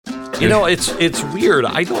It's weird.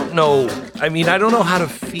 I don't know. I mean, I don't know how to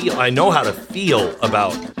feel. I know how to feel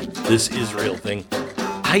about this Israel thing.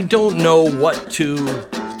 I don't know what to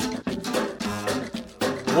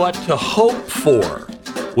hope for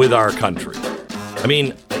with our country. I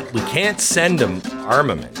mean, we can't send them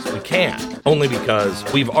armaments. We can't, only because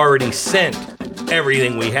we've already sent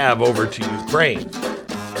everything we have over to Ukraine.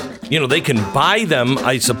 They can buy them,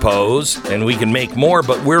 I suppose, and we can make more,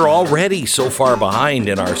 but we're already so far behind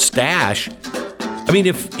in our stash. I mean,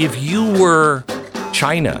 if you were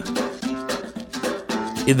China,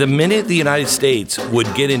 the minute the United States would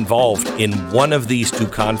get involved in one of these two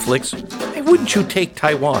conflicts, why wouldn't you take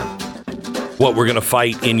Taiwan? What, we're going to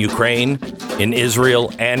fight in Ukraine, in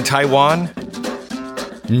Israel, and Taiwan?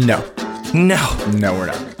 No, we're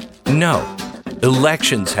not. No.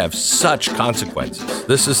 Elections have such consequences.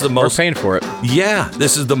 This is the most... We're paying for it. Yeah,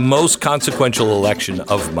 this is the most consequential election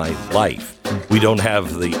of my life. We don't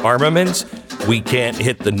have the armaments. We can't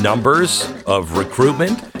hit the numbers of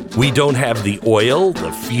recruitment. We don't have the oil,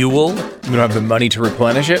 the fuel. We don't have the money to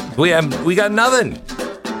replenish it. We got nothing.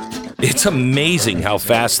 It's amazing how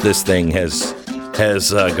fast this thing has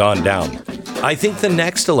gone down. I think the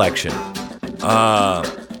next election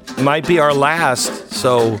might be our last,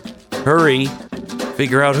 so hurry.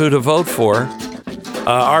 Figure out who to vote for.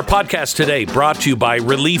 Our podcast today brought to you by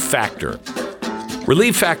Relief Factor.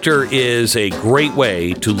 Relief Factor is a great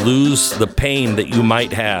way to lose the pain that you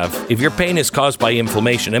might have if your pain is caused by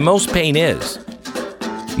inflammation, and most pain is.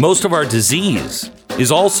 Most of our disease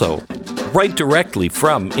is also right directly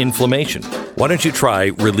from inflammation. Why don't you try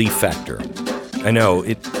Relief Factor? I know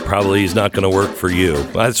it probably is not going to work for you.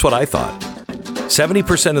 That's what I thought.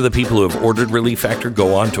 70% of the people who have ordered Relief Factor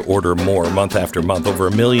go on to order more month after month. Over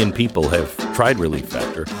 1 million people have tried Relief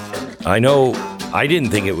Factor. I know I didn't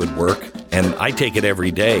think it would work, and I take it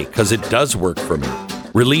every day because it does work for me.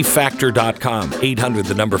 ReliefFactor.com,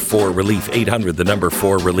 800-4-RELIEF,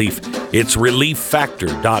 800-4-RELIEF. It's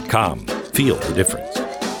ReliefFactor.com. Feel the difference.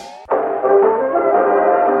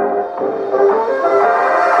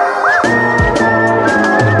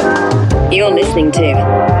 You're listening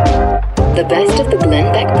to the best of the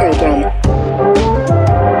Glenn Beck program.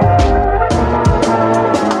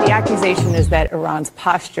 The accusation is that Iran's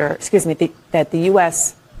posture, that the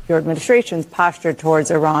U.S., your administration's posture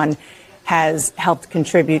towards Iran has helped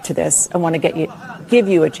contribute to this. I want to give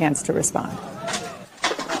you a chance to respond.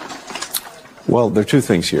 Well, there are two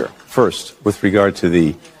things here. First, with regard to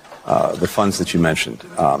the funds that you mentioned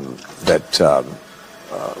that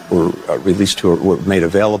were made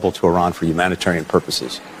available to Iran for humanitarian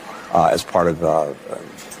purposes. As part of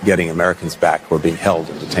getting Americans back who are being held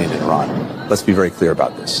and detained in Iran. Let's be very clear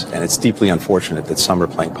about this. And it's deeply unfortunate that some are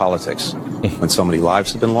playing politics when so many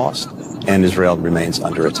lives have been lost and Israel remains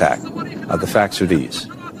under attack. The facts are these.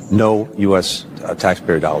 No U.S.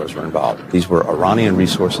 Taxpayer dollars were involved. These were Iranian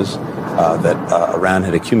resources that Iran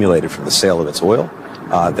had accumulated from the sale of its oil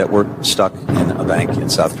that were stuck in a bank in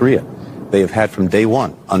South Korea. They have had from day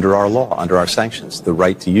one, under our law, under our sanctions, the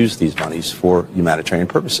right to use these monies for humanitarian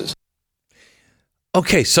purposes.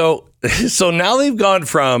 Okay, so now they've gone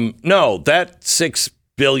from, no, that $6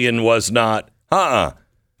 billion was not,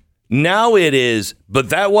 Now it is, but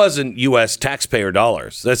that wasn't U.S. taxpayer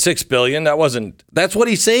dollars. That $6 billion, that's what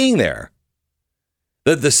he's saying there.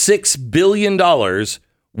 That the $6 billion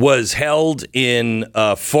was held in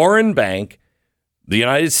a foreign bank. The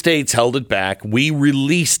United States held it back. We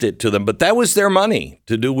released it to them, but that was their money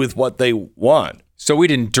to do with what they want. So we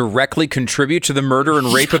didn't directly contribute to the murder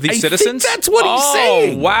and rape of these citizens? Think that's what he's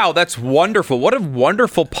saying. Oh, wow. That's wonderful. What a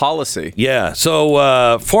wonderful policy. Yeah.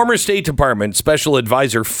 So former State Department Special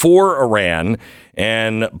Advisor for Iran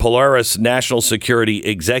and Polaris National Security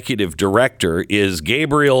Executive Director is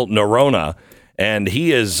Gabriel Noronha, and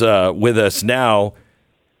he is with us now.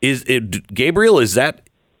 Gabriel, is that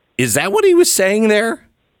what he was saying there?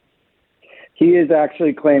 He is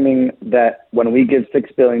actually claiming that when we give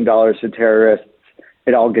 $6 billion to terrorists,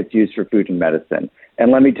 it all gets used for food and medicine.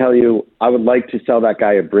 And let me tell you, I would like to sell that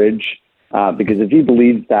guy a bridge because if he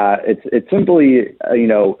believes that, it's simply,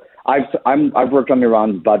 I've worked on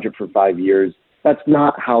Iran's budget for 5 years. That's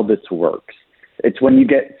not how this works. It's when you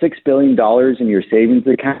get $6 billion in your savings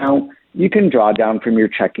account, you can draw down from your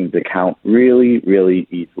checking account really, really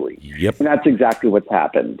easily. Yep. And that's exactly what's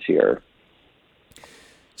happened here.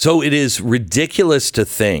 So it is ridiculous to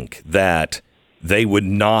think that they would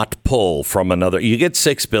not pull from another. You get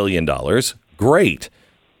 $6 billion. Great.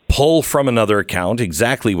 Pull from another account.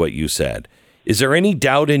 Exactly what you said. Is there any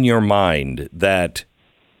doubt in your mind that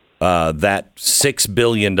that $6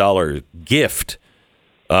 billion gift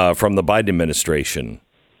from the Biden administration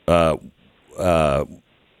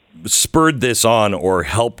spurred this on or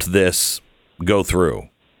helped this go through?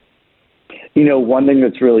 One thing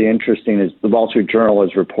that's really interesting is the Wall Street Journal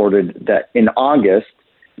has reported that in August,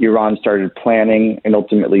 Iran started planning and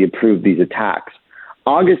ultimately approved these attacks.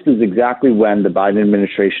 August is exactly when the Biden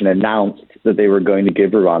administration announced that they were going to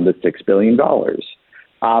give Iran the $6 billion.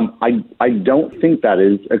 I don't think that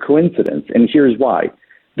is a coincidence, and here's why.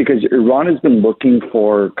 Because Iran has been looking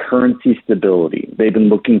for currency stability. They've been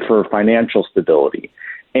looking for financial stability,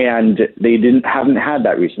 and they haven't had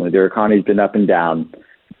that recently. Their economy's been up and down.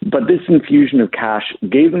 But this infusion of cash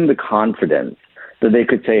gave them the confidence that they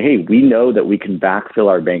could say, hey, we know that we can backfill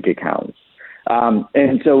our bank accounts.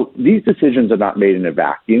 And so these decisions are not made in a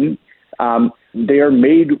vacuum. They are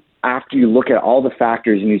made after you look at all the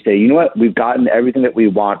factors and you say, you know what, we've gotten everything that we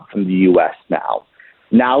want from the U.S. now.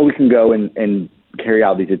 Now we can go and carry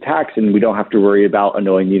out these attacks and we don't have to worry about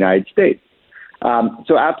annoying the United States.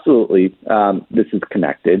 So absolutely, this is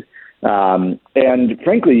connected. And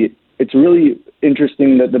frankly, it's really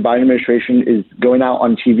interesting that the Biden administration is going out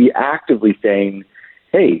on TV actively saying,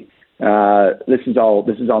 hey, this is all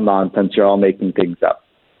nonsense. You're all making things up.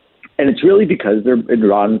 And it's really because their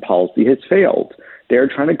Iran policy has failed. They're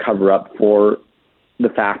trying to cover up for the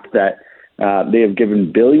fact that they have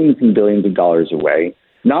given billions and billions of dollars away,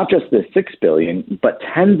 not just the $6 billion, but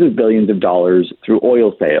tens of billions of dollars through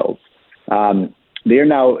oil sales.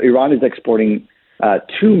 Iran is exporting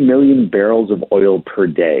 2 million barrels of oil per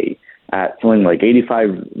day at something like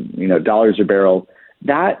 $85 a barrel.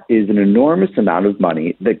 That is an enormous amount of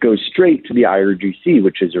money that goes straight to the IRGC,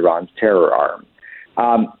 which is Iran's terror arm.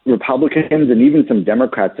 Republicans and even some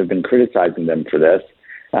Democrats have been criticizing them for this.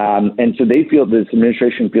 And so they feel this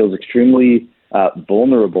administration feels extremely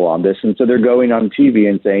vulnerable on this. And so they're going on TV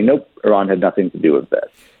and saying, nope, Iran had nothing to do with this.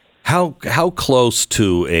 How close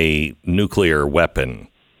to a nuclear weapon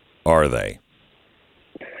are they?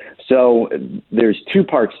 So there's two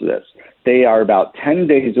parts to this. They are about 10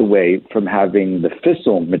 days away from having the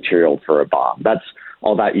fissile material for a bomb. That's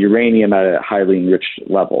all that uranium at a highly enriched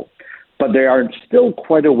level. But they are still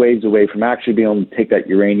quite a ways away from actually being able to take that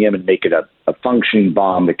uranium and make it a functioning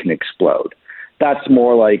bomb that can explode. That's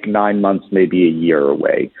more like 9 months, maybe a year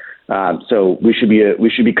away. So we should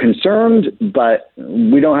be concerned, but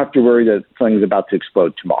we don't have to worry that something's about to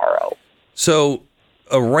explode tomorrow. So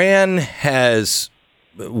Iran has,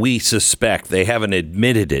 we suspect, they haven't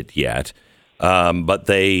admitted it yet, but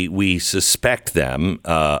we suspect them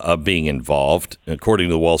of being involved. According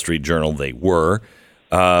to the Wall Street Journal, they were.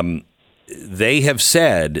 They have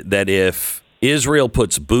said that if Israel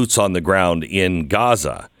puts boots on the ground in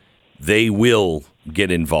Gaza, they will get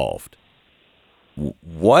involved.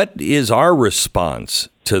 What is our response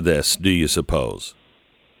to this, do you suppose?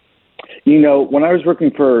 When I was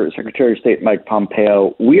working for Secretary of State Mike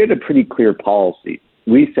Pompeo, we had a pretty clear policy.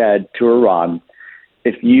 We said to Iran,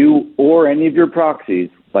 if you or any of your proxies,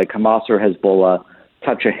 like Hamas or Hezbollah,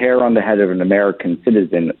 touch a hair on the head of an American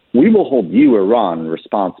citizen, we will hold you, Iran,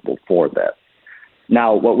 responsible for this.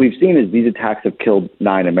 Now, what we've seen is these attacks have killed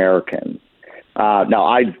 9 Americans. Now,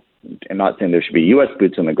 I'm not saying there should be U.S.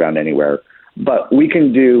 boots on the ground anywhere, but we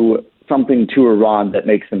can do something to Iran that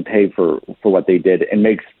makes them pay for what they did and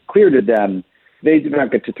makes clear to them they do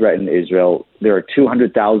not get to threaten Israel. There are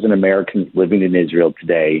 200,000 Americans living in Israel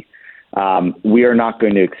today. We are not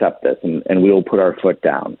going to accept this, and we will put our foot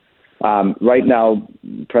down. Right now,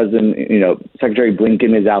 Secretary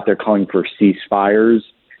Blinken is out there calling for ceasefires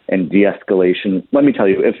and de-escalation. Let me tell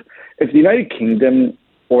you, if the United Kingdom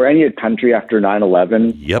or any country after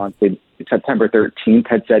 9/11 on September 13th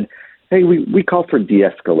had said, hey, we call for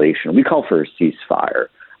de-escalation, we call for a ceasefire,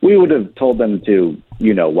 we would have told them to,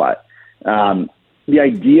 what. The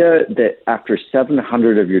idea that after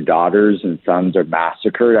 700 of your daughters and sons are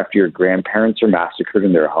massacred, after your grandparents are massacred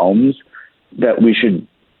in their homes, that we should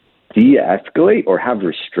de-escalate or have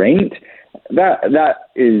restraint, that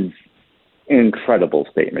is an incredible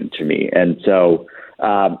statement to me. And so,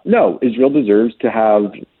 no, Israel deserves to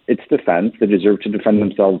have its defense. They deserve to defend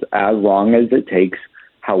themselves as long as it takes,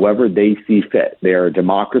 however they see fit. They are a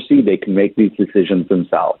democracy. They can make these decisions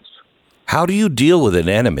themselves. How do you deal with an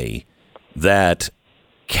enemy that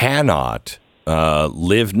cannot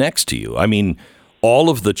live next to you? I mean, all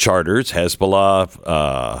of the charters, Hezbollah,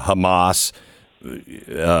 Hamas,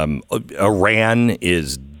 Iran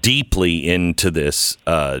is deeply into this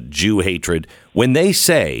Jew hatred. When they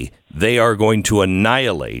say they are going to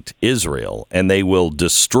annihilate Israel and they will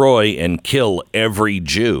destroy and kill every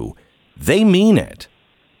Jew, they mean it.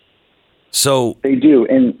 So they do.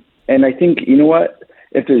 And I think, you know what?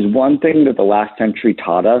 If there's one thing that the last century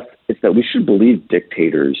taught us, it's that we should believe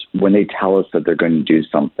dictators when they tell us that they're going to do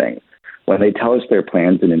something. when they tell us their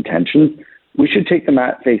plans and intentions, we should take them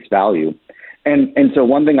at face value. And so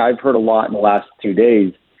one thing I've heard a lot in the last 2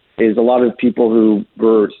 days is a lot of people who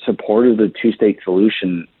were supportive of the two-state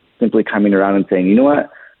solution simply coming around and saying, you know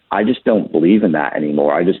what, I just don't believe in that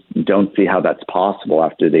anymore. I just don't see how that's possible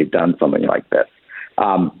after they've done something like this.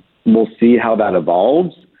 We'll see how that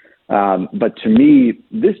evolves. But to me,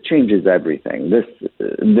 this changes everything.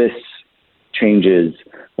 This changes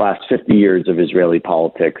last 50 years of Israeli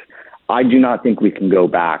politics. I do not think we can go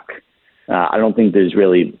back. I don't think the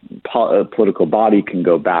Israeli political body can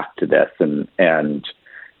go back to this and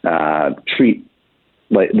treat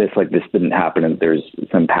like this didn't happen and there's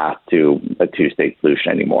some path to a two-state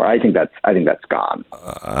solution anymore. I think that's gone.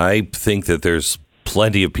 I think that there's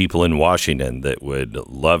plenty of people in Washington that would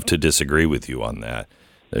love to disagree with you on that.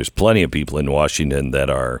 There's plenty of people in Washington that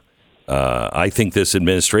are, I think this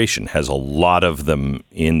administration has a lot of them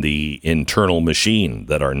in the internal machine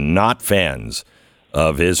that are not fans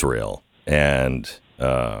of Israel and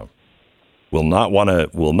will not want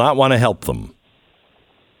to help them.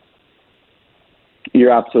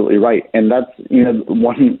 You're absolutely right. And that's,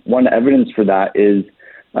 one evidence for that is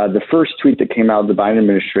the first tweet that came out of the Biden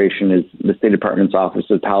administration is the State Department's Office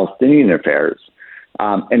of Palestinian Affairs.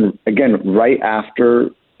 And again, right after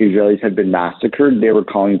Israelis had been massacred, they were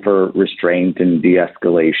calling for restraint and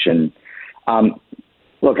de-escalation.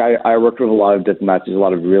 Look, I worked with a lot of diplomats. There's a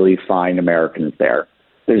lot of really fine Americans there.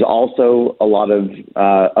 There's also a lot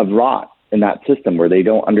of rot in that system where they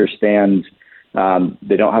don't understand.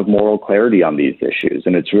 They don't have moral clarity on these issues,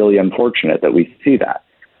 and it's really unfortunate that we see that.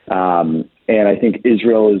 And I think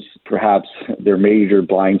Israel is perhaps their major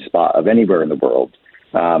blind spot of anywhere in the world,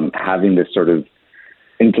 having this sort of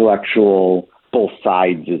intellectual both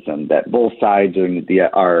sidesism that both sides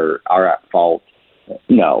are at fault.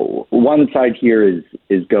 No, one side here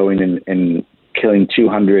is going and killing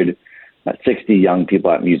 260 young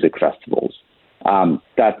people at music festivals.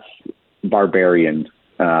 That's barbarian.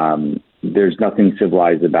 There's nothing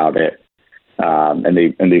civilized about it, and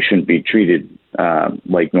they shouldn't be treated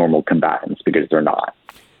like normal combatants because they're not.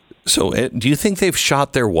 So, do you think they've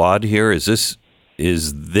shot their wad here? Is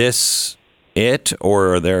this it,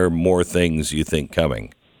 or are there more things you think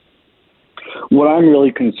coming? What I'm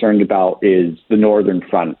really concerned about is the northern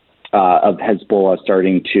front of Hezbollah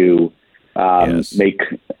starting to make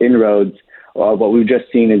inroads. What we've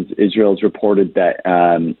just seen is Israel's reported that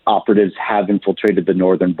operatives have infiltrated the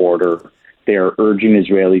northern border. They are urging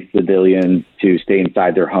Israeli civilians to stay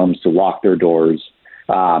inside their homes, to lock their doors.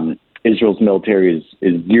 Israel's military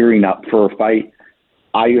is gearing up for a fight.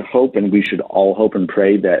 I hope, and we should all hope and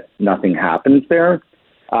pray that nothing happens there.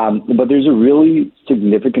 But there's a really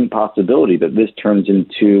significant possibility that this turns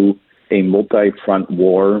into a multi-front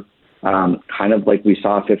war, kind of like we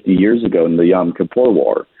saw 50 years ago in the Yom Kippur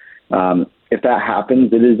War. If that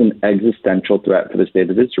happens, it is an existential threat for the state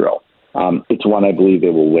of Israel. It's one I believe they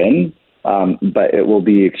will win, but it will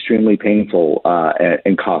be extremely painful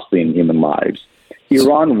and costly in human lives.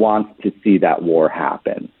 Iran wants to see that war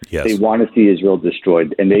happen. Yes. They want to see Israel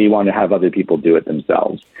destroyed, and they want to have other people do it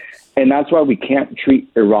themselves. And that's why we can't treat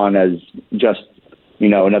Iran as just,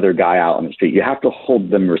 another guy out on the street. You have to hold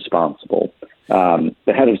them responsible. The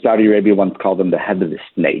head of Saudi Arabia once called them the head of the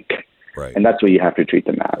snake. Right. And that's what you have to treat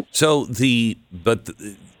them as. So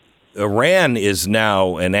Iran is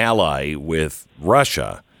now an ally with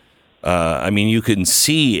Russia. You can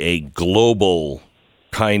see a global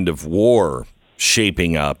kind of war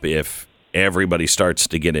shaping up if everybody starts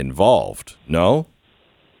to get involved. No?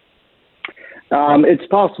 It's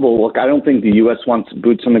possible. Look, I don't think the U.S. wants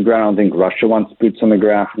boots on the ground. I don't think Russia wants boots on the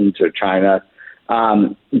ground, or China.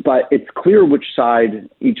 But it's clear which side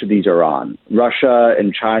each of these are on. Russia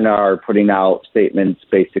and China are putting out statements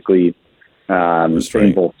basically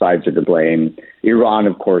saying both sides are to blame. Iran,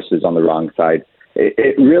 of course, is on the wrong side.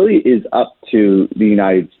 It really is up to the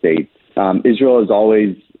United States. Israel has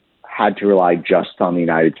always had to rely just on the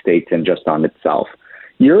United States and just on itself.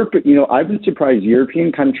 Europe, I've been surprised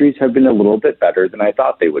European countries have been a little bit better than I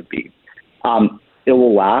thought they would be. It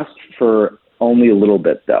will last for only a little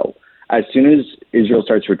bit, though. As soon as Israel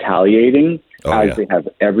starts retaliating, they have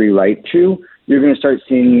every right to, you're going to start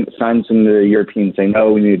seeing signs from the Europeans saying,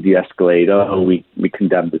 "Oh, we need to de-escalate. Oh, we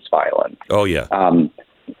condemn this violence." Oh, yeah.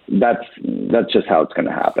 That's just how it's going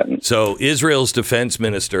to happen. So Israel's defense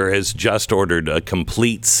minister has just ordered a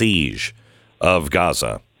complete siege of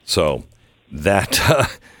Gaza. So that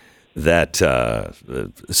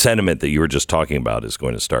sentiment that you were just talking about is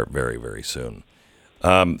going to start very, very soon.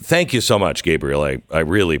 Thank you so much, Gabriel. I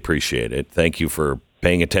really appreciate it. Thank you for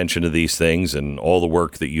paying attention to these things and all the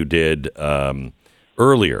work that you did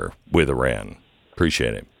earlier with Iran.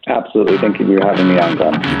 Appreciate it. Absolutely. Thank you for having me on,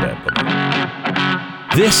 Glenn.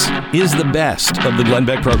 This is the best of the Glenn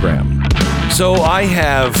Beck program. So I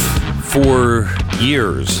have, for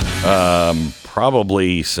years,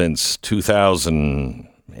 probably since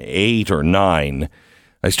 2008 or 9,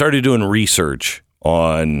 I started doing research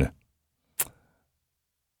on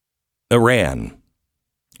Iran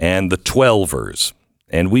and the Twelvers.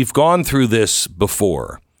 And we've gone through this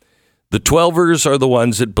before. The Twelvers are the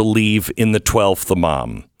ones that believe in the 12th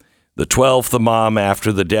Imam. The 12th Imam,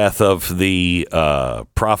 after the death of the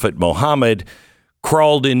Prophet Muhammad,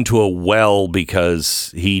 crawled into a well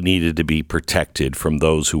because he needed to be protected from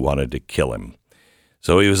those who wanted to kill him.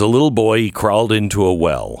 So he was a little boy, he crawled into a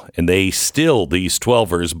well. And these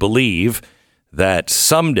Twelvers, believe that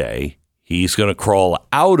someday he's going to crawl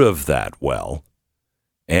out of that well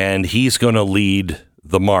and he's going to lead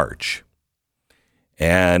the march.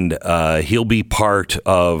 And he'll be part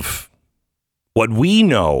of what we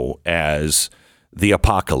know as the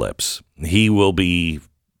apocalypse. He'll be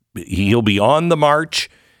on the march,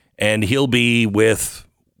 and he'll be with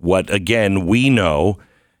what, again, we know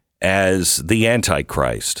as the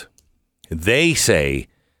Antichrist. They say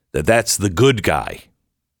that that's the good guy.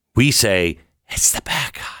 We say it's the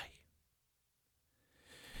bad guy.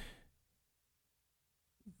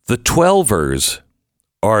 The Twelvers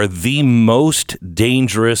are the most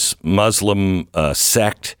dangerous Muslim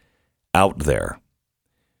sect out there.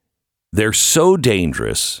 They're so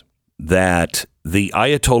dangerous that the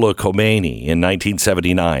Ayatollah Khomeini in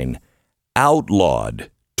 1979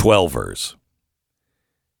 outlawed Twelvers.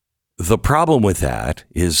 The problem with that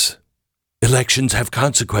is elections have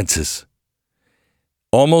consequences.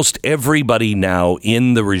 Almost everybody now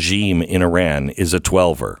in the regime in Iran is a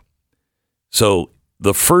Twelver. So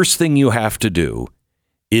the first thing you have to do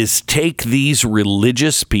is take these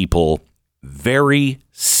religious people very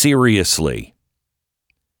seriously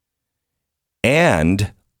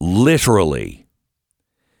and literally.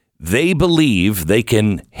 They believe they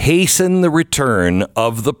can hasten the return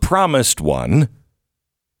of the promised one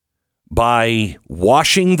by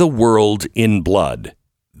washing the world in blood.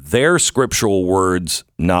 Their scriptural words,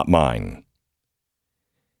 not mine.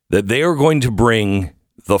 That they are going to bring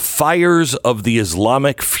the fires of the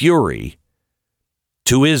Islamic fury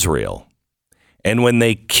to Israel. And when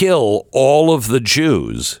they kill all of the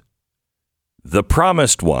Jews, the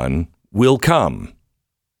promised one will come.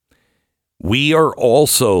 We are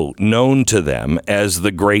also known to them as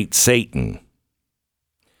the Great Satan.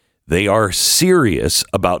 They are serious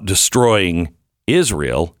about destroying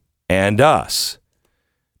Israel and us.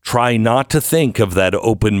 Try not to think of that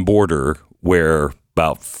open border where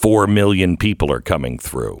about 4 million people are coming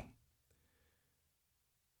through.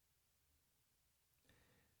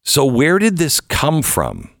 So where did this come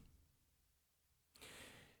from?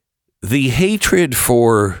 The hatred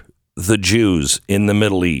for the Jews in the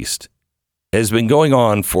Middle East has been going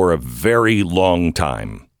on for a very long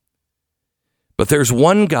time. But there's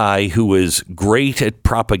one guy who is great at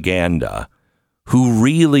propaganda who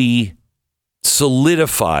really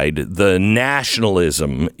solidified the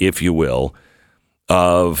nationalism, if you will,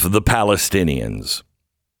 of the Palestinians.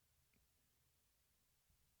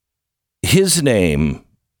 His name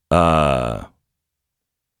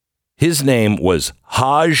was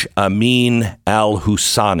Haj Amin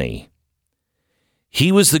al-Husani.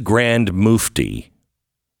 He was the Grand Mufti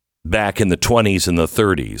back in the 20s and the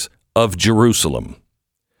 30s of Jerusalem.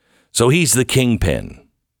 So he's the kingpin.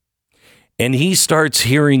 And he starts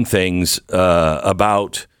hearing things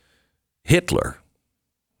about Hitler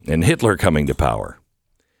and Hitler coming to power.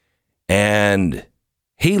 And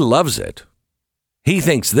he loves it. He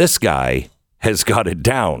thinks this guy has got it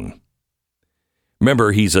down.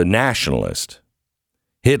 Remember, he's a nationalist.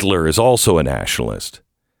 Hitler is also a nationalist.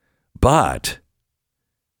 But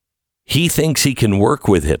he thinks he can work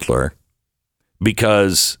with Hitler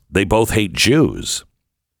because they both hate Jews.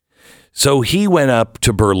 So he went up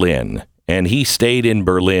to Berlin, and he stayed in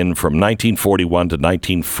Berlin from 1941 to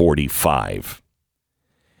 1945.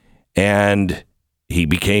 And he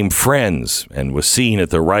became friends and was seen at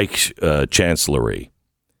the Reich Chancellery.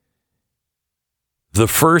 The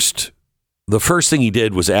first thing he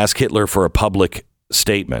did was ask Hitler for a public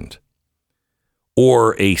statement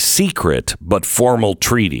or a secret but formal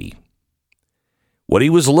treaty. What he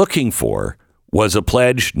was looking for was a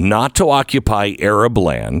pledge not to occupy Arab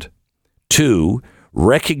land, 2,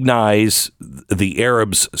 recognize the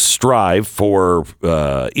Arabs' strive for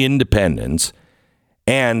independence,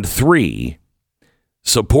 and 3,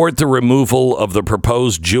 support the removal of the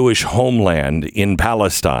proposed Jewish homeland in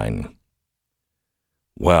Palestine.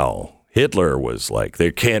 Well, Hitler was like,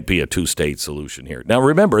 there can't be a two-state solution here. Now,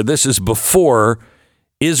 remember, this is before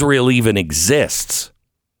Israel even exists.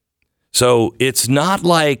 So it's not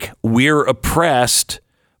like we're oppressed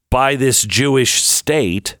by this Jewish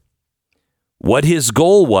state. What his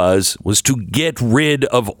goal was to get rid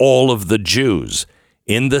of all of the Jews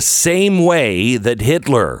in the same way that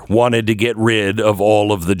Hitler wanted to get rid of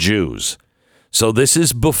all of the Jews. So this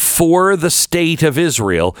is before the state of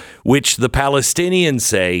Israel, which the Palestinians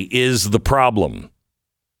say is the problem.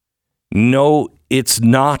 No, it's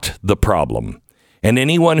not the problem. And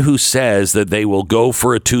anyone who says that they will go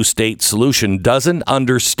for a two-state solution doesn't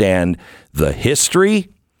understand the history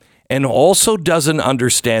and also doesn't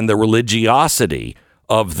understand the religiosity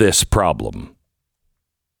of this problem.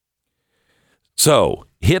 So,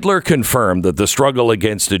 Hitler confirmed that the struggle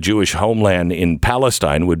against a Jewish homeland in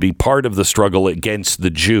Palestine would be part of the struggle against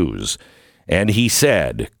the Jews. And he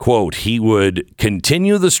said, quote, he would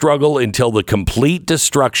continue the struggle until the complete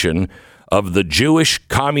destruction of the Jewish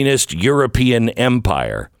communist European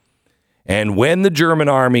empire. And when the German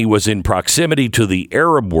army was in proximity to the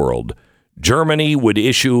Arab world, Germany would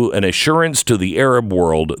issue an assurance to the Arab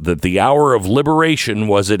world that the hour of liberation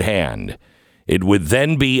was at hand. It would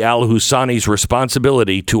then be al-Husani's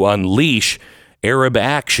responsibility to unleash Arab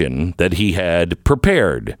action that he had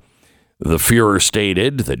prepared. The Führer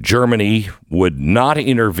stated that Germany would not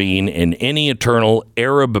intervene in any internal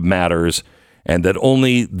Arab matters and that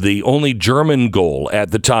the only German goal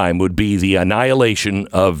at the time would be the annihilation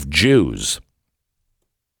of Jews.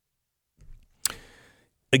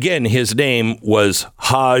 Again, his name was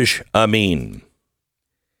Haj Amin.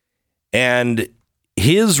 And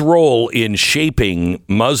his role in shaping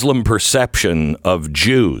Muslim perception of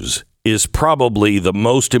Jews is probably the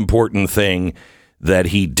most important thing that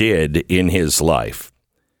he did in his life.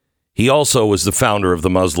 He also was the founder of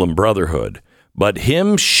the Muslim Brotherhood. But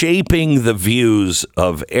him shaping the views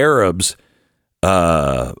of Arabs'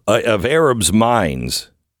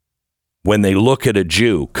 minds when they look at a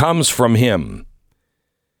Jew comes from him.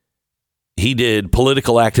 He did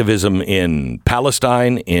political activism in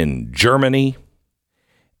Palestine, in Germany,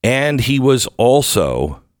 and he was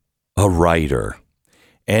also a writer.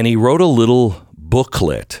 And he wrote a little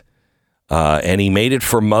booklet, and he made it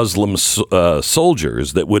for Muslim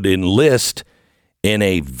soldiers that would enlist in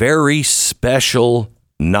a very special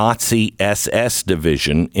Nazi SS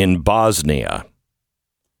division in Bosnia.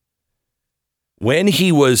 When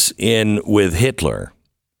he was in with Hitler,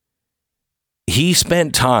 he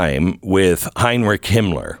spent time with Heinrich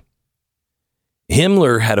Himmler.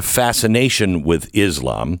 Himmler had a fascination with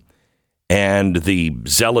Islam and the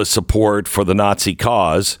zealous support for the Nazi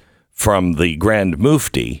cause from the Grand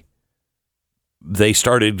Mufti. They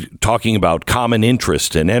started talking about common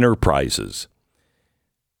interest and enterprises.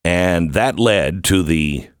 And that led to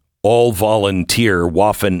the all-volunteer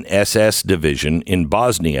Waffen-SS division in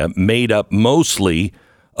Bosnia, made up mostly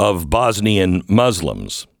of Bosnian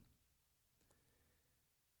Muslims.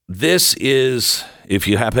 This is, if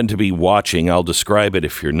you happen to be watching, I'll describe it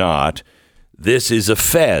if you're not. This is a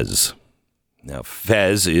fez. Now,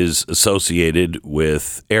 fez is associated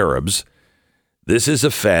with Arabs. This is a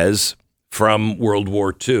fez from World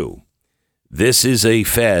War II. This is a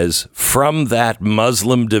fez from that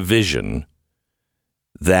Muslim division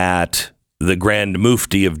that the Grand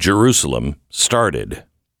Mufti of Jerusalem started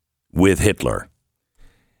with Hitler.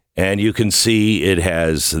 And you can see it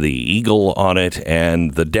has the eagle on it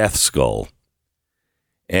and the death skull.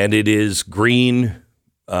 And it is green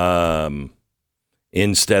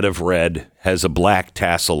instead of red, has a black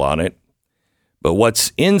tassel on it. But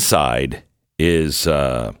what's inside is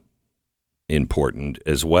important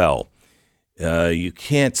as well. You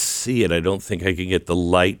can't see it. I don't think I can get the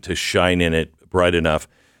light to shine in it bright enough,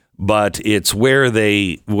 but it's where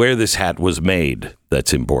this hat was made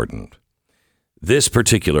that's important. This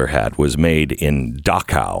particular hat was made in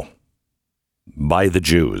Dachau by the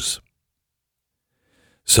Jews.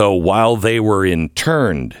 So while they were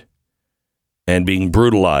interned and being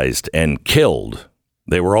brutalized and killed,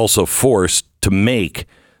 they were also forced to make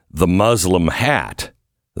the Muslim hat,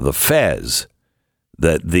 the fez,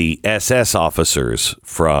 that the SS officers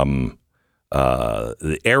from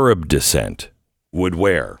the Arab descent would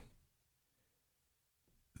wear.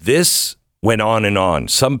 This went on and on.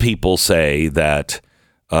 Some people say that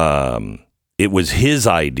it was his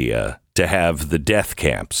idea to have the death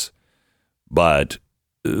camps, but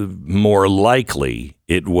more likely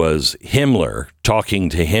it was Himmler talking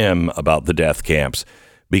to him about the death camps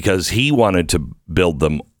because he wanted to build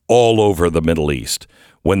them all over the Middle East.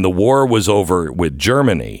 When the war was over with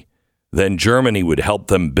Germany, then Germany would help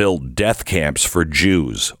them build death camps for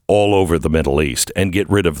Jews all over the Middle East and get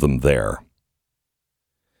rid of them there.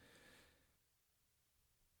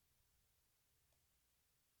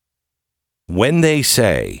 when they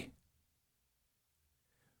say,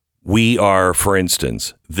 we are, for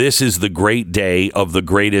instance, this is the great day of the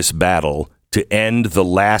greatest battle to end the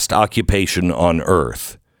last occupation on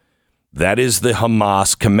earth. That is the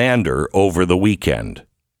Hamas commander over the weekend.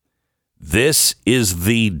 This is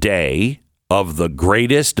the day of the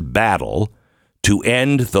greatest battle to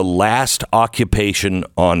end the last occupation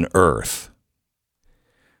on earth.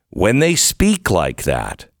 When they speak like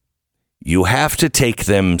that, you have to take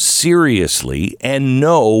them seriously and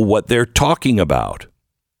know what they're talking about.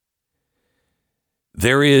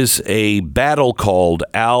 There is a battle called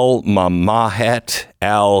Al-Mamahet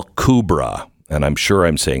al-Kubra, and I'm sure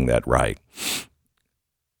I'm saying that right.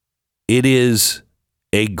 It is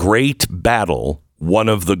a great battle, one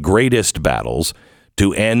of the greatest battles,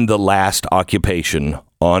 to end the last occupation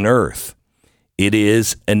on earth. It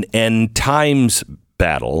is an end times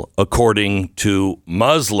battle according to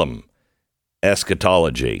Muslim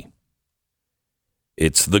eschatology.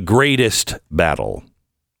 It's the greatest battle.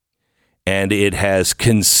 And it has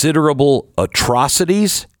considerable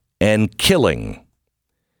atrocities and killing,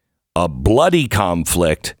 a bloody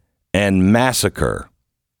conflict and massacre.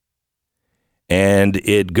 And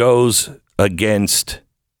it goes against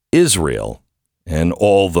Israel and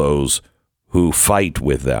all those who fight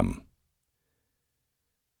with them.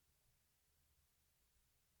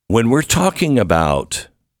 When we're talking about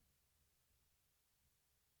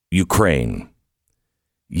Ukraine,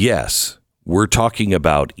 yes, we're talking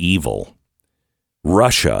about evil.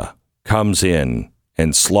 Russia comes in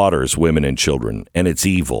and slaughters women and children, and it's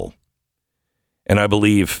evil. And I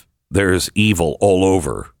believe there's evil all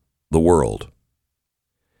over the world.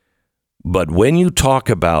 But when you talk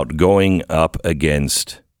about going up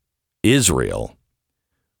against Israel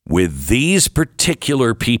with these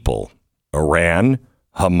particular people, Iran,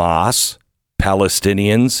 Hamas,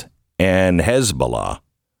 Palestinians, and Hezbollah,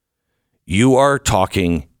 you are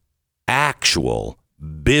talking actual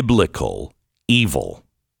biblical evil.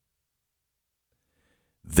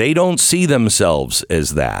 They don't see themselves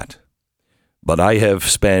as that. But I have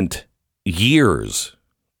spent years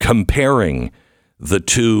comparing the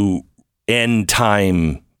two end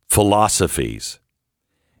time philosophies.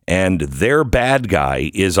 And their bad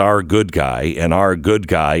guy is our good guy, and our good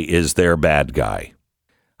guy is their bad guy.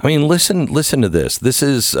 I mean, listen to this. This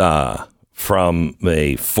is from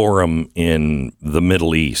a forum in the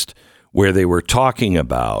Middle East where they were talking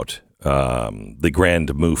about the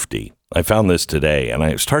Grand Mufti. I found this today, and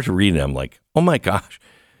I started reading it. I'm like, oh my gosh.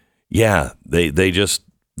 Yeah, they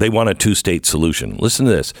want a two-state solution. Listen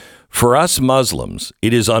to this. For us Muslims,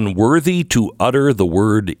 it is unworthy to utter the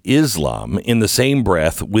word Islam in the same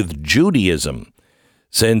breath with Judaism,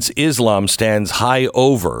 since Islam stands high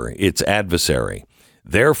over its adversary.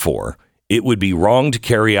 Therefore, it would be wrong to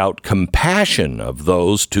carry out compassion of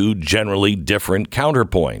those two generally different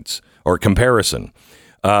counterpoints or comparison.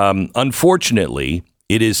 Unfortunately,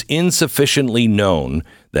 it is insufficiently known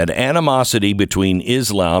that animosity between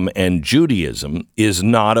Islam and Judaism is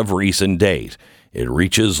not of recent date. It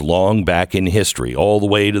reaches long back in history, all the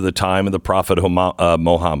way to the time of the Prophet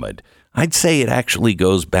Muhammad. I'd say it actually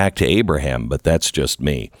goes back to Abraham, but that's just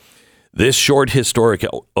me. This short historic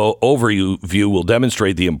overview will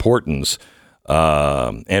demonstrate the importance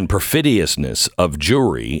and perfidiousness of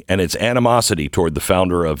Jewry and its animosity toward the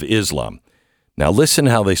founder of Islam. Now listen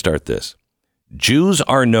how they start this. Jews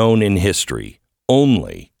are known in history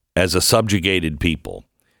only as a subjugated people.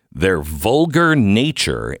 Their vulgar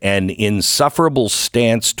nature and insufferable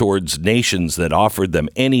stance towards nations that offered them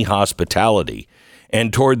any hospitality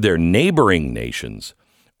and toward their neighboring nations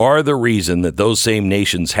are the reason that those same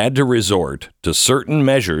nations had to resort to certain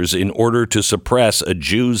measures in order to suppress a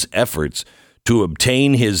Jew's efforts to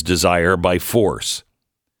obtain his desire by force.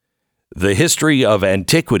 The history of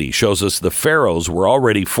antiquity shows us the pharaohs were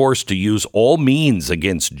already forced to use all means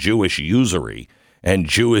against Jewish usury and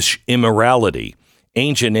Jewish immorality.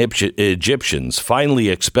 Ancient Egyptians finally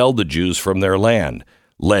expelled the Jews from their land.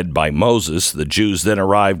 Led by Moses, the Jews then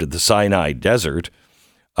arrived at the Sinai desert,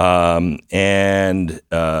 and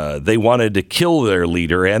they wanted to kill their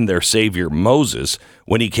leader and their savior Moses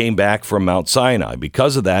when he came back from Mount Sinai.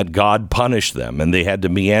 Because of that, God punished them, and they had to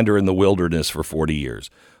meander in the wilderness for 40 years.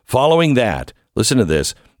 Following that, listen to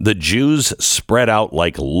this, the Jews spread out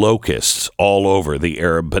like locusts all over the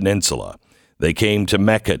Arab Peninsula. They came to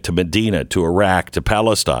Mecca, to Medina, to Iraq, to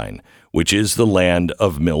Palestine, which is the land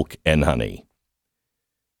of milk and honey.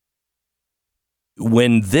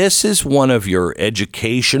 When this is one of your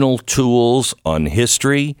educational tools on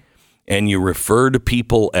history, and you refer to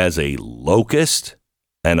people as a locust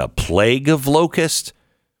and a plague of locusts,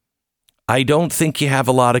 I don't think you have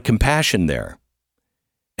a lot of compassion there.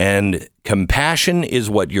 And compassion is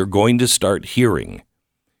what you're going to start hearing.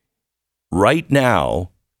 Right now,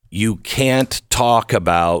 you can't talk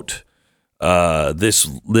about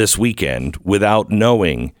this weekend without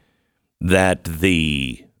knowing that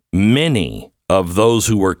the many of those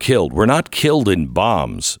who were not killed in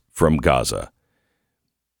bombs from Gaza.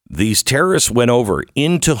 These terrorists went over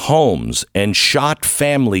into homes and shot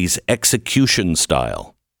families execution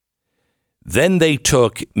style. Then they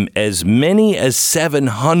took as many as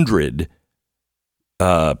 700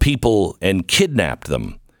 people and kidnapped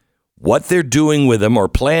them. What they're doing with them or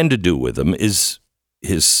plan to do with them is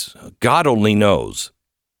God only knows.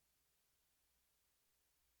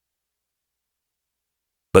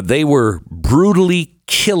 But they were brutally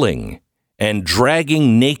killing and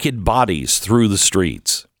dragging naked bodies through the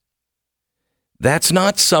streets. That's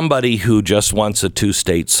not somebody who just wants a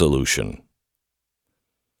two-state solution.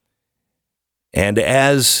 And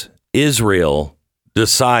as Israel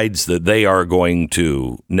decides that they are going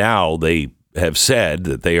to, now they have said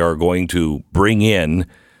that they are going to bring in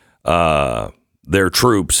their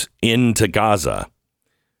troops into Gaza,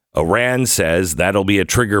 Iran says that'll be a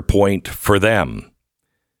trigger point for them.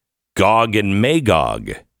 Gog and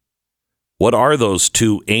Magog. What are those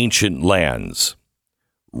two ancient lands?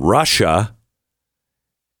 Russia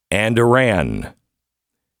and Iran.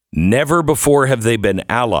 Never before have they been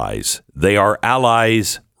allies. They are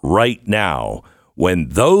allies right now. When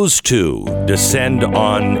those two descend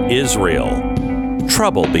on Israel,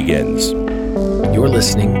 trouble begins. You're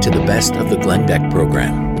listening to the Best of the Glenn Beck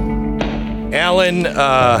program. Alan,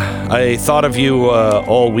 I thought of you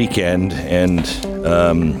all weekend, and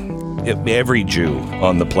every Jew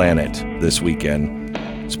on the planet this weekend,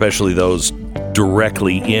 especially those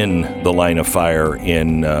directly in the line of fire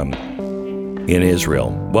in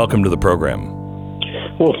Israel. Welcome to the program.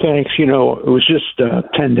 Well, thanks. You know, it was just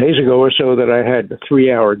 10 days ago or so that I had a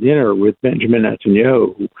 3-hour dinner with Benjamin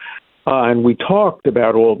Netanyahu, and we talked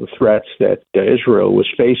about all the threats that Israel was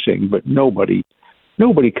facing, but nobody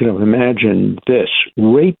could have imagined this: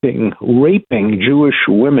 raping Jewish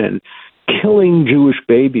women, killing Jewish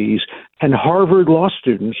babies, and Harvard law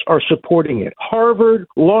students are supporting it. Harvard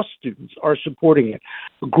law students are supporting it.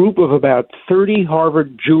 A group of about 30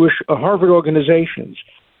 Harvard organizations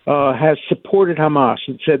has supported Hamas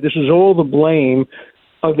and said this is all the blame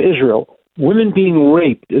of Israel. Women being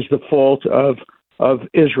raped is the fault of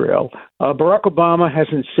Israel. Barack Obama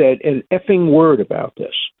hasn't said an effing word about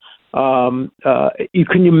this. You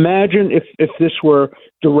can imagine if this were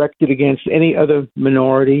directed against any other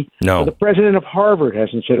minority. No. The president of Harvard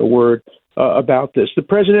hasn't said a word about this. The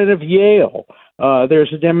president of Yale,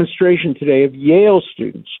 there's a demonstration today of Yale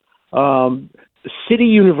students. City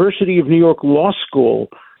University of New York Law School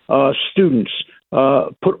students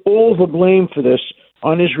put all the blame for this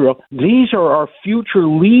on Israel. These are our future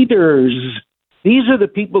leaders. These are the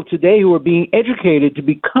people today who are being educated to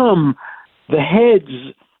become the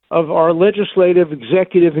heads of our legislative,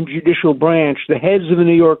 executive, and judicial branch, the heads of the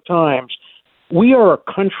New York Times. We are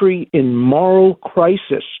a country in moral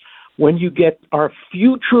crisis when you get our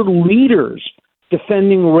future leaders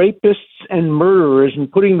defending rapists and murderers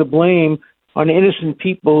and putting the blame on innocent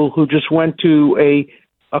people who just went to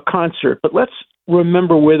a concert. But let's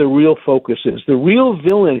remember where the real focus is. The real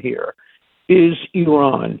villain here is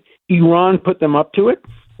Iran. Iran put them up to it.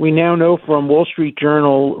 We now know from Wall Street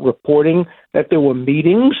Journal reporting that there were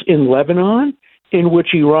meetings in Lebanon in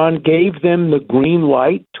which Iran gave them the green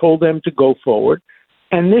light, told them to go forward.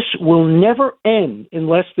 And this will never end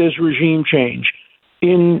unless there's regime change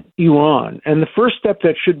in Iran. And the first step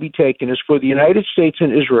that should be taken is for the United States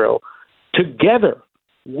and Israel, together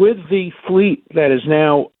with the fleet that is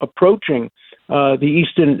now approaching the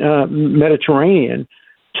Eastern Mediterranean,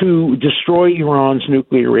 to destroy Iran's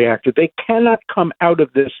nuclear reactor. They cannot come out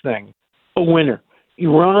of this thing a winner.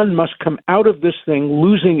 Iran must come out of this thing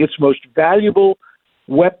losing its most valuable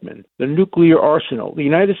weapon, the nuclear arsenal. The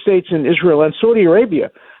United States and Israel and Saudi Arabia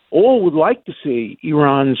all would like to see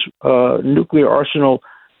Iran's nuclear arsenal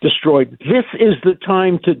destroyed. This is the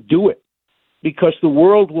time to do it, because the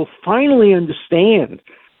world will finally understand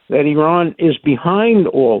that Iran is behind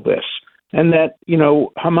all this, and that, you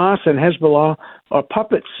know, Hamas and Hezbollah are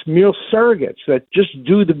puppets, mere surrogates that just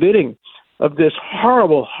do the bidding of this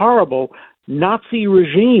horrible, horrible Nazi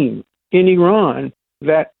regime in Iran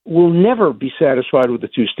that will never be satisfied with the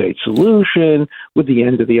two-state solution, with the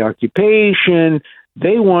end of the occupation.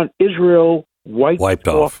 They want Israel wiped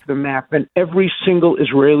off the map and every single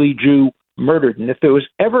Israeli Jew murdered. And if there was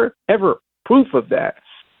ever proof of that,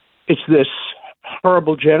 it's this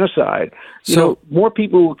horrible genocide. You know, more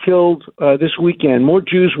people were killed this weekend. More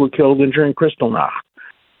Jews were killed than during Kristallnacht.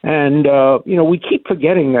 And, we keep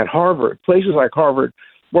forgetting that places like Harvard,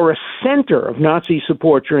 were a center of Nazi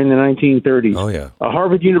support during the 1930s. Oh, yeah.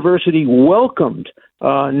 Harvard University welcomed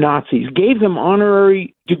Nazis, gave them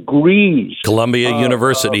honorary degrees. Columbia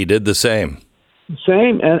University did the same.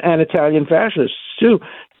 And Italian fascists, too.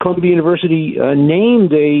 Columbia University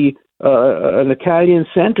named an Italian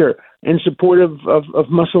center in support of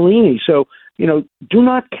Mussolini. So, do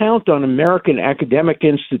not count on American academic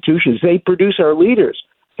institutions. They produce our leaders.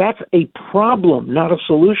 That's a problem, not a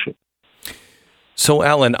solution. So,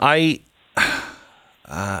 Alan, I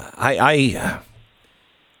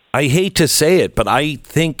hate to say it, but I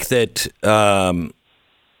think that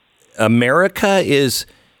America is.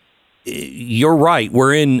 You're right.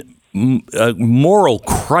 We're in a moral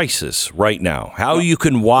crisis right now. How you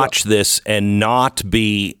can watch this and not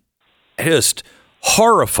be just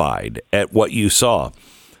horrified at what you saw.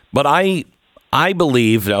 But I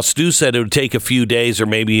believe, now Stu said it would take a few days or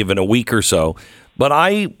maybe even a week or so, but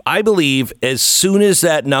I believe as soon as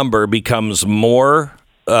that number becomes more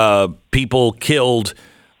people killed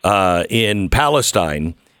in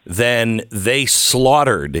Palestine than they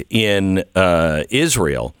slaughtered in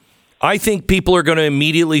Israel, I think people are going to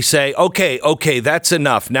immediately say, okay, that's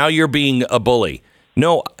enough. Now you're being a bully.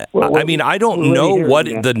 No, I don't know what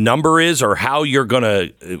the number is or how you're going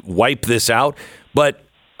to wipe this out. But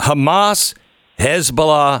Hamas,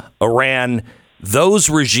 Hezbollah, Iran, those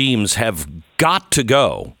regimes have got to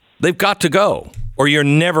go. They've got to go, or you're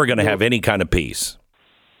never going to have any kind of peace.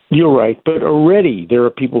 You're right, but already there are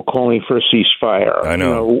people calling for a ceasefire. I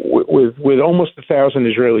know. With almost 1,000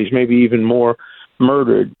 Israelis, maybe even more,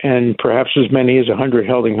 murdered, and perhaps as many as 100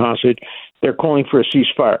 held in hostage. They're calling for a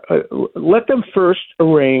ceasefire. Let them first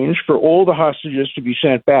arrange for all the hostages to be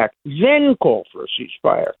sent back, then call for a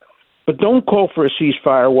ceasefire. But don't call for a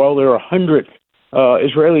ceasefire while there are 100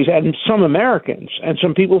 Israelis and some Americans and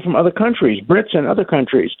some people from other countries, Brits and other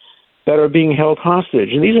countries, that are being held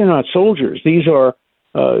hostage. And these are not soldiers. These are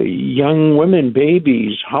young women,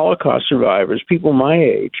 babies, Holocaust survivors, people my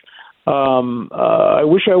age. I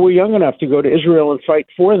wish I were young enough to go to Israel and fight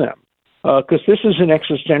for them, because this is an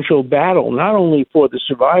existential battle, not only for the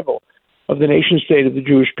survival of the nation state of the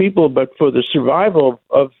Jewish people, but for the survival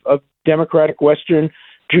of democratic Western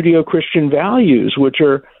Judeo-Christian values, which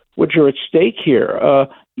are at stake here.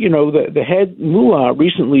 The head mullah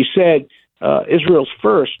recently said Israel's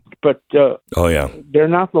first, but they're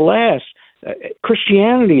not the last.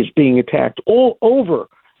 Christianity is being attacked all over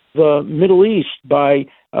the Middle East by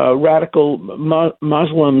radical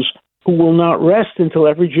Muslims who will not rest until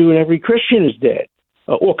every Jew and every Christian is dead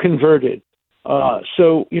or converted.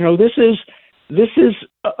 So this is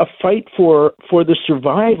a fight for the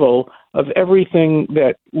survival of everything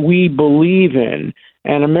that we believe in,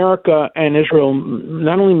 and America and Israel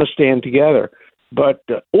not only must stand together, but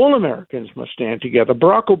all Americans must stand together.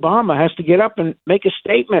 Barack Obama has to get up and make a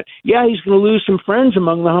statement. Yeah, he's going to lose some friends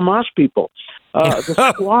among the Hamas people.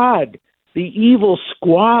 The squad, the evil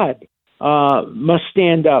squad, must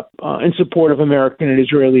stand up in support of American and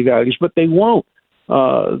Israeli values, but they won't.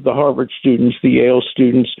 The Harvard students, the Yale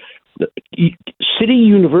students, the City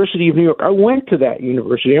University of New York. I went to that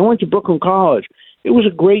university. I went to Brooklyn College. It was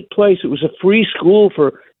a great place. It was a free school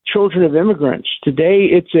for children of immigrants. Today,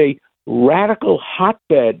 it's a radical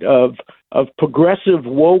hotbed of progressive,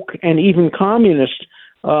 woke, and even communist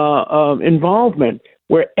involvement,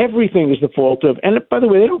 where everything is the fault of, and by the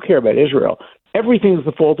way, they don't care about Israel. Everything is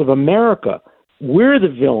the fault of America. We're the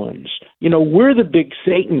villains. We're the big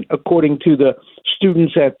Satan, according to the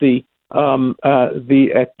students at the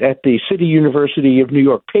City University of New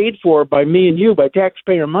York, paid for by me and you, by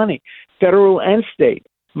taxpayer money, federal and state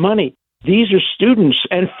money. These are students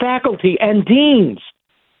and faculty and deans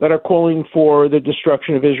that are calling for the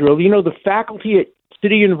destruction of Israel. The faculty at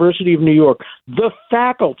City University of New York, the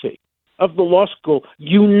faculty of the law school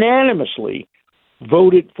unanimously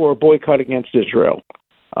voted for a boycott against Israel.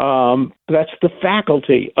 That's the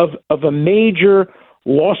faculty of a major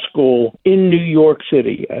law school in New York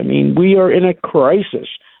City. I mean, we are in a crisis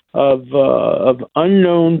of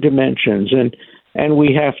unknown dimensions, and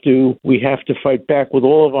we have to fight back with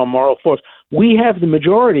all of our moral force. We have the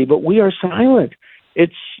majority, but we are silent.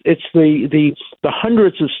 It's the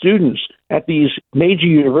hundreds of students at these major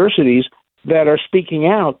universities that are speaking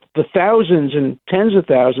out, the thousands and tens of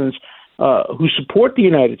thousands who support the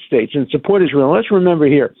United States and support Israel. Let's remember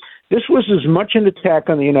here, this was as much an attack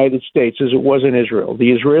on the United States as it was in Israel.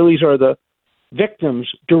 The Israelis are the victims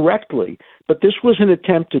directly, but this was an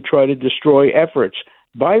attempt to try to destroy efforts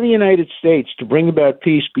by the United States to bring about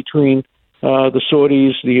peace between the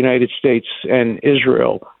Saudis, the United States, and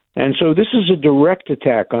Israel. And so this is a direct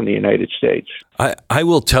attack on the United States. I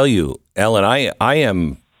will tell you, Ellen, I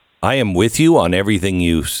am with you on everything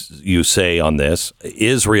you say on this.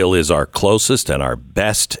 Israel is our closest and our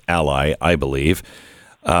best ally, I believe.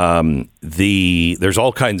 There's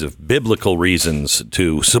all kinds of biblical reasons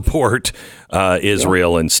to support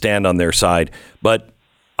Israel and stand on their side, but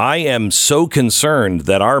I am so concerned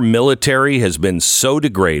that our military has been so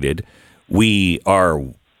degraded. We are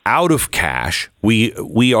out of cash.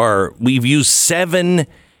 We've used 7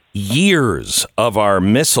 years of our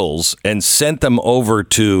missiles and sent them over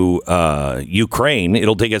to Ukraine.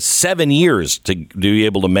 It'll take us 7 years to be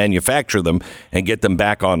able to manufacture them and get them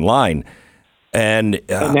back online. And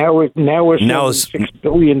now we're spending $6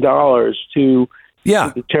 billion to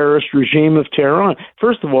the terrorist regime of Tehran.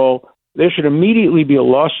 First of all, there should immediately be a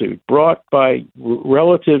lawsuit brought by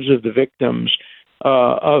relatives of the victims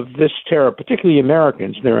of this terror, particularly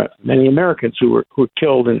Americans. There are many Americans who were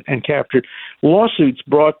killed and captured. Lawsuits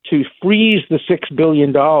brought to freeze the $6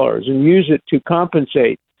 billion and use it to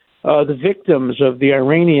compensate the victims of the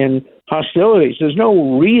Iranian hostilities. There's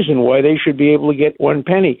no reason why they should be able to get one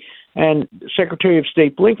penny. And Secretary of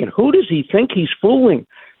State Blinken, who does he think he's fooling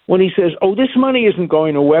when he says, oh, this money isn't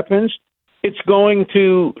going to weapons, it's going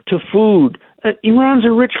to food? Iran's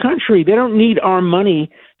a rich country. They don't need our money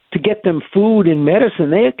to get them food and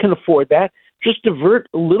medicine. They can afford that. Just divert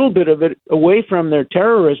a little bit of it away from their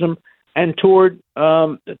terrorism and toward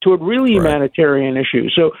really humanitarian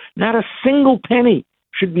issues. So not a single penny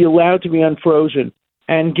should be allowed to be unfrozen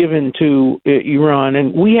and given to Iran.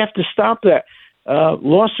 And we have to stop that.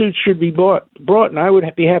 Lawsuits should be brought, and I would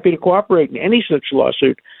be happy to cooperate in any such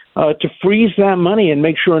lawsuit to freeze that money and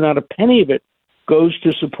make sure not a penny of it goes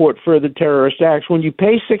to support further terrorist acts. When you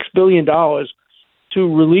pay $6 billion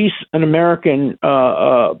to release an American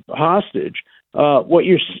hostage, what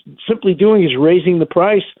you're simply doing is raising the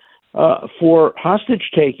price for hostage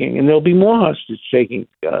taking, and there'll be more hostage taking.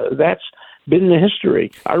 That's been the history.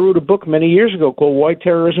 I wrote a book many years ago called Why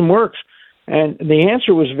Terrorism Works, and the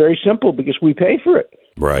answer was very simple: because we pay for it.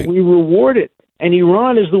 Right. We reward it. And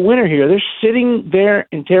Iran is the winner here. They're sitting there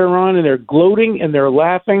in Tehran and they're gloating and they're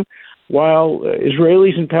laughing while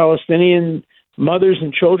Israelis and Palestinian mothers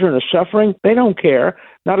and children are suffering. They don't care.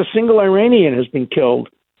 Not a single Iranian has been killed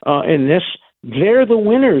in this. They're the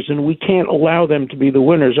winners, and we can't allow them to be the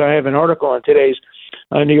winners. I have an article in today's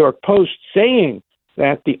New York Post saying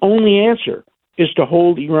that the only answer is to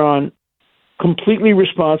hold Iran completely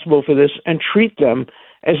responsible for this and treat them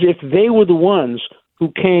as if they were the ones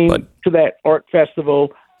who came to that art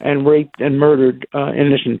festival and raped and murdered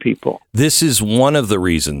innocent people. This is one of the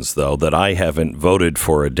reasons, though, that I haven't voted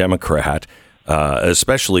for a Democrat,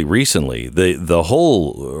 especially recently. The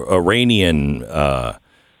whole Iranian bill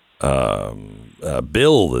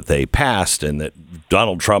that they passed and that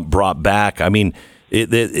Donald Trump brought back, I mean,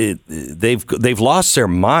 they've lost their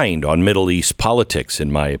mind on Middle East politics,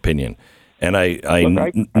 in my opinion. And I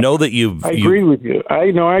know that I agree with you. I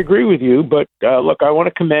agree with you. But look, I want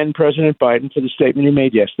to commend President Biden for the statement he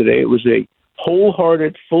made yesterday. It was a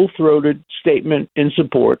wholehearted, full-throated statement in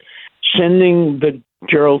support. Sending the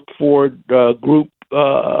Gerald Ford group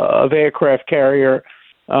of aircraft carrier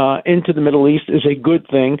into the Middle East is a good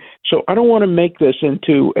thing. So I don't want to make this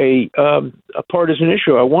into a partisan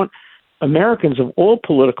issue. I want Americans of all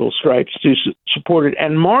political stripes to support it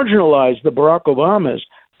and marginalize the Barack Obamas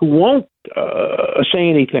who won't say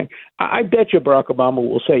anything. I bet you Barack Obama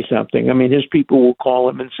will say something. I mean, his people will call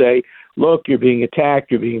him and say, look, you're being attacked,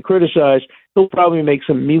 you're being criticized. He'll probably make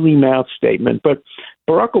some mealy-mouthed statement. But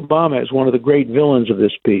Barack Obama is one of the great villains of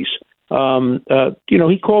this piece. He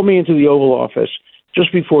called me into the Oval Office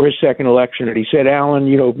just before his second election, and he said, Alan,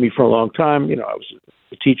 you know me for a long time. I was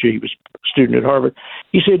a teacher. He was a student at Harvard.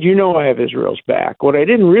 He said, I have Israel's back. What I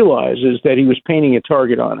didn't realize is that he was painting a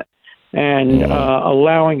target on it and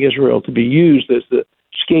allowing Israel to be used as the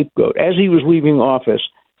scapegoat. As he was leaving office,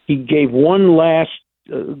 he gave one last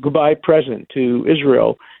goodbye present to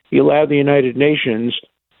Israel. He allowed the United Nations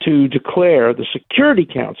to declare the Security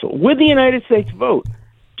Council, with the United States vote,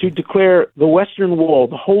 to declare the Western Wall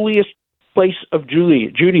the holiest place of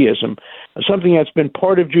Judaism, something that's been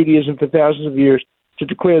part of Judaism for thousands of years, to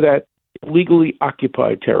declare that legally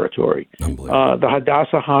occupied territory. The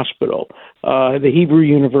Hadassah Hospital, the Hebrew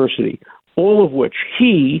University, all of which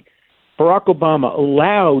Barack Obama,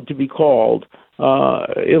 allowed to be called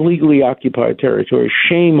illegally occupied territory.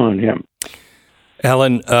 Shame on him.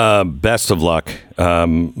 Alan, best of luck.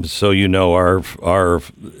 So our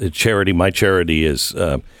charity, my charity, is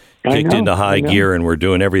kicked into high gear, and we're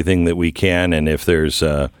doing everything that we can. And if there's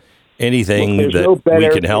anything we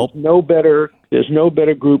can help, there's no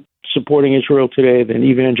better group supporting Israel today than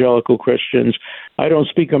evangelical Christians. I don't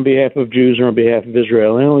speak on behalf of Jews or on behalf of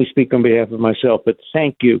Israel. I only speak on behalf of myself. But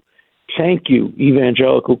thank you,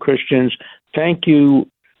 evangelical Christians. Thank you,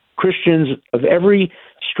 Christians of every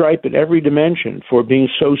stripe and every dimension, for being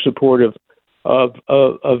so supportive of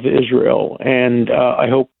Israel. And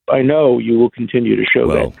I know you will continue to show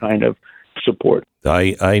that kind of support.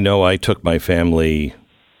 I know I took my family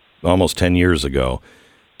almost 10 years ago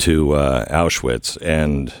to Auschwitz,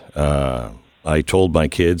 and I told my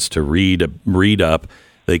kids to read up.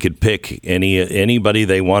 They could pick anybody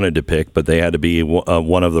they wanted to pick, but they had to be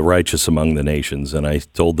one of the righteous among the nations. And I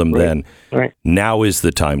told them then, now is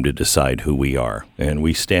the time to decide who we are. And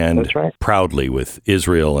we stand proudly with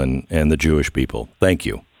Israel and the Jewish people. Thank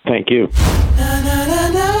you. Thank you.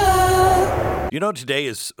 You know, today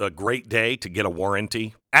is a great day to get a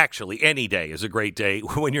warranty. Actually, any day is a great day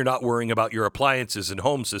when you're not worrying about your appliances and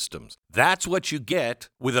home systems. That's what you get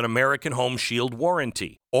with an American Home Shield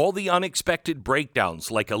warranty. All the unexpected breakdowns,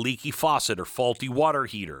 like a leaky faucet or faulty water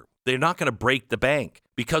heater, they're not going to break the bank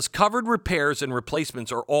because covered repairs and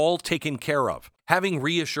replacements are all taken care of. Having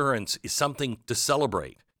reassurance is something to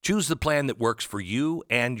celebrate. Choose the plan that works for you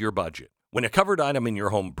and your budget. When a covered item in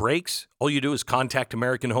your home breaks, all you do is contact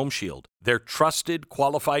American Home Shield. Their trusted,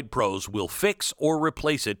 qualified pros will fix or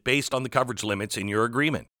replace it based on the coverage limits in your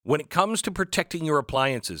agreement. When it comes to protecting your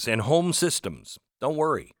appliances and home systems, don't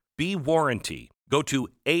worry. Be warranty. Go to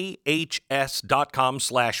ahs.com/Beck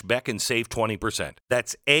and save 20%.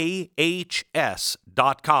 That's ahs.com/Beck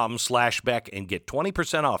and get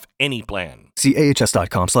 20% off any plan. See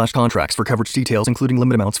ahs.com/contracts for coverage details, including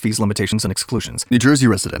limit amounts, fees, limitations, and exclusions. New Jersey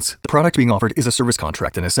residents. The product being offered is a service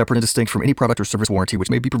contract and is separate and distinct from any product or service warranty which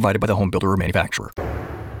may be provided by the home builder or manufacturer.